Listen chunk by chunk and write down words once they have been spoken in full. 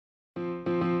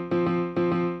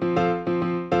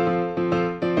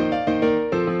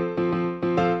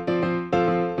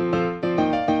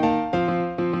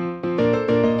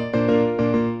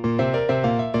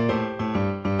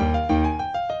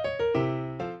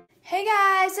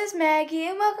is Maggie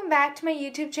and welcome back to my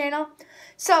YouTube channel.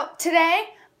 So today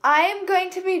I am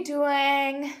going to be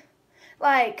doing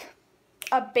like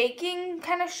a baking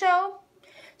kind of show.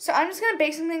 So I'm just going to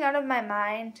bake something out of my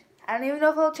mind. I don't even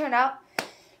know if it'll turn out.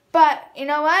 But you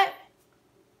know what?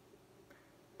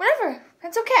 Whatever.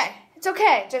 It's okay. It's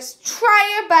okay. Just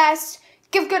try your best,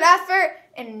 give good effort,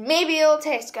 and maybe it'll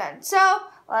taste good. So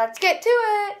let's get to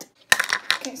it.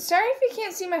 Okay, sorry if you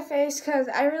can't see my face because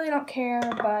I really don't care,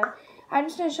 but I'm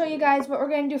just going to show you guys what we're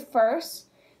going to do first.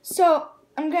 So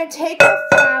I'm going to take our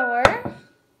flour,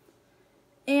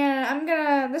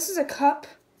 and this is a cup.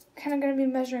 Kind of going to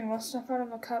be measuring most stuff out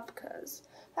of a cup because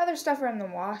other stuff are in the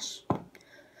wash.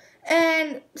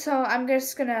 And so I'm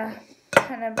just going to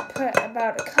kind of put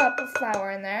about a cup of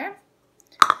flour in there.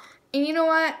 And you know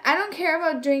what? I don't care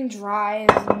about doing dries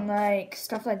and like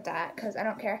stuff like that because I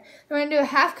don't care. I'm going to do a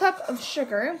half cup of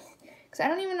sugar because I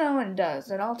don't even know what it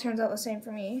does. It all turns out the same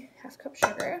for me. Half cup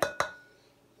sugar.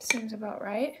 Seems about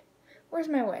right. Where's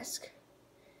my whisk?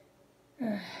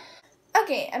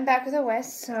 Okay, I'm back with a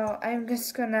whisk, so I'm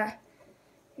just going to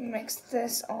mix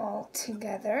this all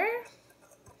together.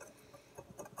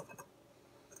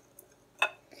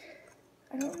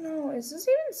 I don't know, is this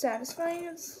even satisfying?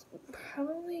 It's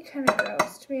probably kind of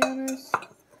gross, to be honest.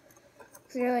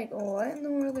 Because you're like, what in the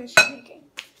world is she making?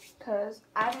 Because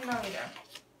I don't know either.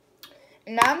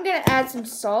 And now I'm going to add some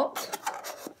salt.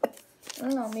 I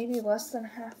don't know, maybe less than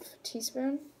half a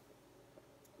teaspoon.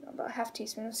 About half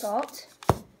teaspoon of salt.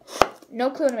 No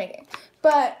clue what I'm making.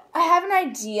 But I have an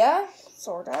idea,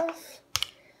 sort of.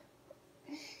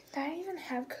 Do I even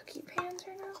have cookie pans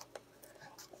right now?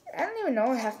 I don't even know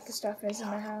what half the stuff is in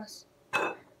my house.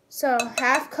 So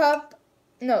half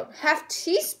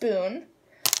teaspoon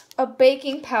of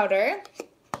baking powder.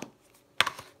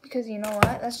 Because you know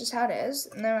what? That's just how it is.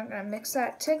 And then we're going to mix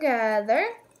that together.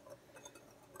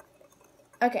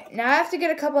 Okay, now I have to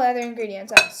get a couple other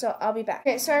ingredients out, so I'll be back.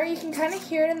 Okay, sorry, you can kind of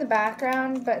hear it in the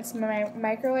background, but it's my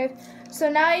microwave. So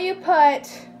now you put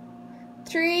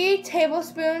 3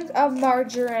 tablespoons of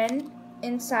margarine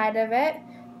inside of it.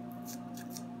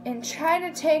 And try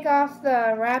to take off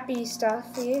the wrappy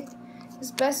stuffy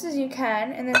as best as you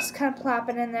can, and then just kind of plop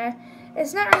it in there.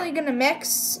 It's not really going to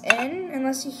mix in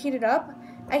unless you heat it up.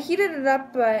 I heated it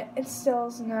up, but it still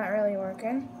is not really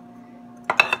working.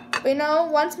 But you know,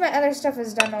 once my other stuff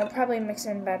is done, I'll probably mix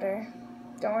in better.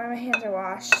 Don't worry, my hands are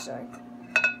washed, so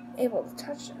I'm able to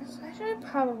touch this. I should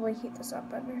probably heat this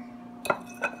up better.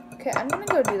 Okay, I'm going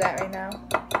to go do that right now.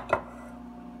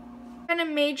 A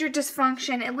major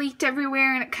dysfunction. It leaked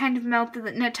everywhere and it kind of melted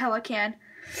the Nutella can.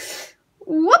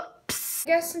 Whoops! I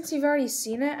guess since you've already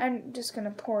seen it, I'm just gonna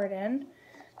pour it in.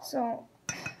 So,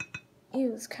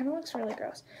 ew, this kind of looks really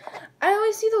gross. I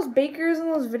always see those bakers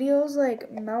in those videos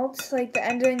like melt like the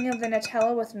ending of the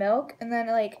Nutella with milk and then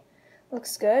it like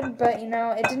looks good, but you know,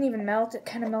 it didn't even melt. It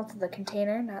kind of melted the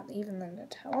container, not even the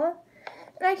Nutella.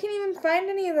 And I can't even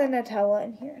find any of the Nutella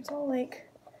in here. It's all like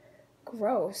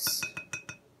gross.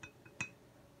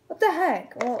 What the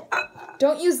heck? Well,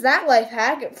 don't use that life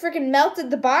hack. It freaking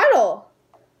melted the bottle.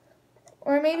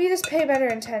 Or maybe just pay better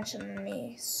attention than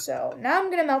me. So, now I'm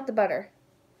going to melt the butter.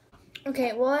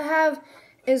 Okay, well, I have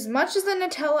as much of the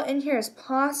Nutella in here as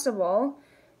possible.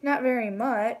 Not very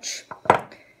much.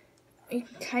 You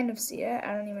can kind of see it.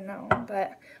 I don't even know.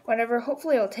 But whatever.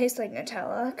 Hopefully it'll taste like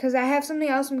Nutella. Because I have something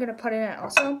else I'm going to put in it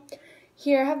also.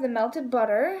 Here I have the melted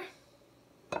butter.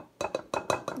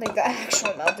 Like the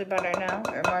actual melted butter now,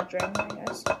 or margarine, I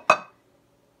guess.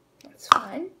 That's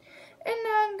fine. And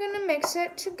now I'm going to mix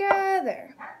it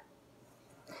together.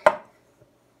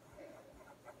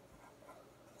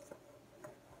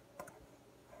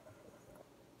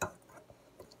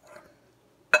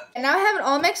 And now I have it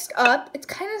all mixed up. It's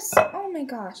kind of, oh my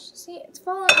gosh, see, it's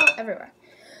falling out everywhere.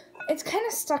 It's kind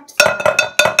of stuck to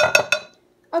the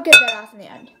I'll get that off in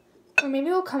the end. Or maybe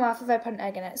it will come off if I put an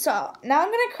egg in it. So, now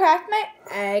I'm going to crack my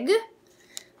egg.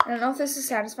 I don't know if this is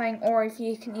satisfying or if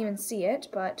you can even see it,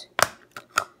 but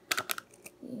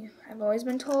I've always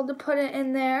been told to put it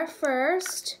in there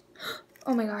first.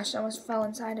 Oh my gosh, I almost fell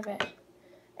inside of it.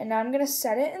 And now I'm going to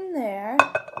set it in there.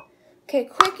 Okay,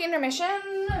 quick intermission.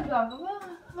 Blah, blah,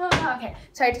 blah. Okay,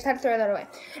 sorry, I just had to throw that away.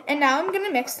 And now I'm going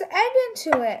to mix the egg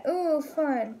into it. Ooh,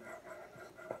 fun.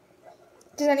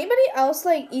 Does anybody else,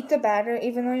 like, eat the batter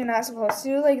even though you're not supposed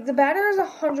to? Like, the batter is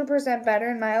 100% better,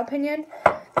 in my opinion,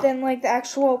 than, like, the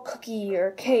actual cookie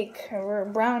or cake or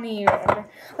brownie or whatever.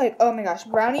 Like, oh my gosh,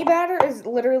 brownie batter is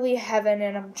literally heaven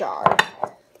in a jar.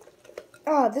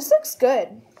 Oh, this looks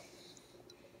good.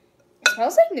 It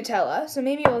smells like Nutella, so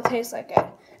maybe it will taste like it.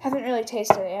 Haven't really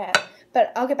tasted it yet,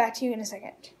 but I'll get back to you in a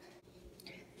second.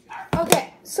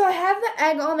 Okay, So I have the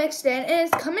egg all mixed in, and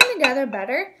it's coming together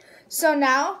better. So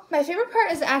now, my favorite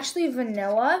part is actually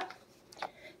vanilla.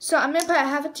 So I'm going to put a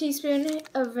half a teaspoon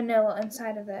of vanilla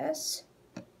inside of this.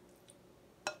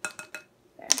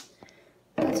 There.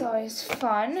 That's always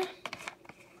fun.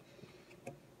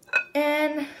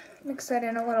 And mix that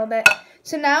in a little bit.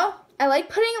 So now, I like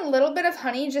putting a little bit of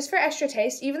honey just for extra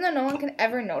taste, even though no one can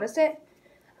ever notice it.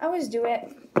 I always do it.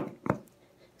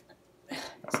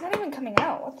 It's not even coming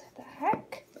out. What the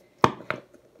heck?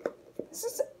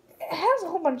 It has a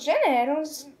whole bunch in it. I don't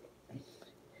just...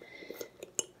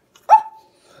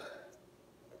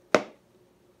 Oh!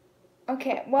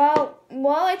 Okay, well,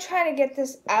 while I try to get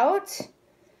this out,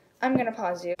 I'm going to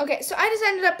pause you. Okay, so I just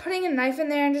ended up putting a knife in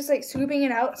there and just like scooping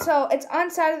it out. So it's on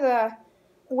side of the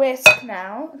whisk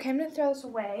now. Okay, I'm going to throw this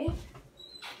away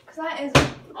because that is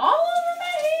all over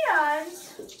my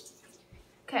hands.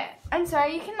 Okay, I'm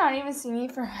sorry, you cannot even see me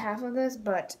for half of this,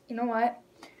 but you know what?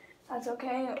 That's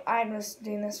okay. I'm just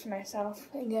doing this for myself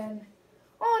again.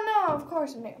 Oh no, of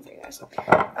course I'm doing it for you guys.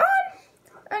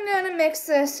 I'm gonna mix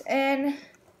this in.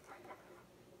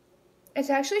 It's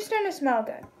actually starting to smell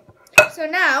good. So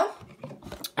now,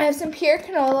 I have some pure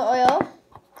canola oil,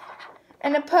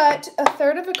 and I put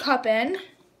 1/3 of a cup in.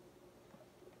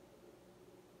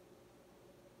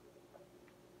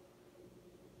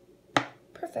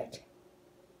 Perfect.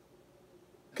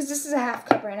 Because this is a half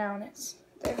cup right now, and it's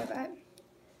 1/3 of that.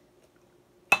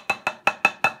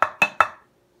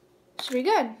 Should be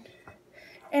good.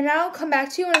 And I'll come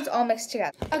back to you when it's all mixed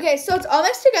together. Okay, so it's all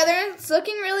mixed together, and it's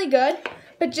looking really good.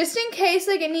 But just in case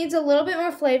like it needs a little bit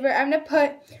more flavor, I'm going to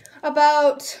put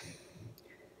about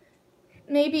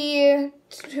maybe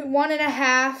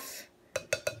 1.5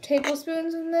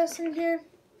 tablespoons of this in here.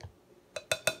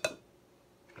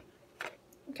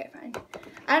 Okay, fine.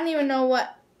 I don't even know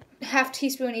what half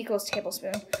teaspoon equals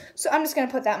tablespoon. So I'm just going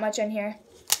to put that much in here.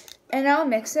 And I'll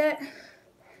mix it.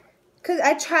 Because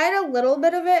I tried a little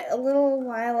bit of it a little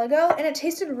while ago, and it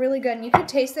tasted really good. And you could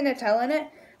taste the Nutella in it,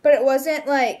 but it wasn't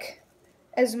like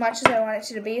as much as I want it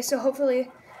to be. So hopefully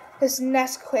this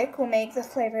Nesquik will make the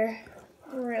flavor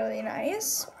really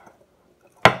nice.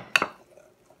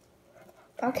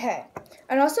 Okay.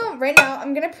 And also, right now,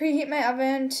 I'm going to preheat my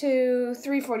oven to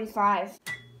 345.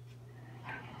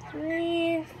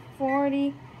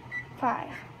 345.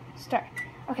 Start.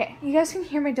 Okay, you guys can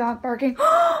hear my dog barking.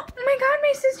 Oh my god,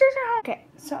 my sisters are home. Okay,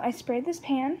 so I sprayed this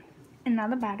pan, and now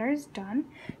the batter is done.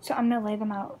 So I'm going to lay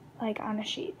them out like on a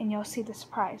sheet, and you'll see the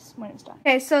surprise when it's done.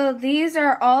 Okay, so these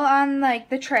are all on like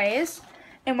the trays.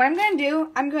 And what I'm going to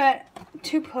do, I'm going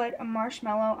to put a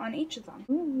marshmallow on each of them.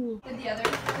 Ooh. Did the other?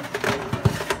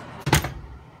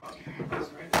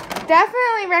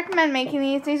 Definitely recommend making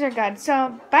these. These are good.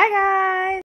 So, bye guys.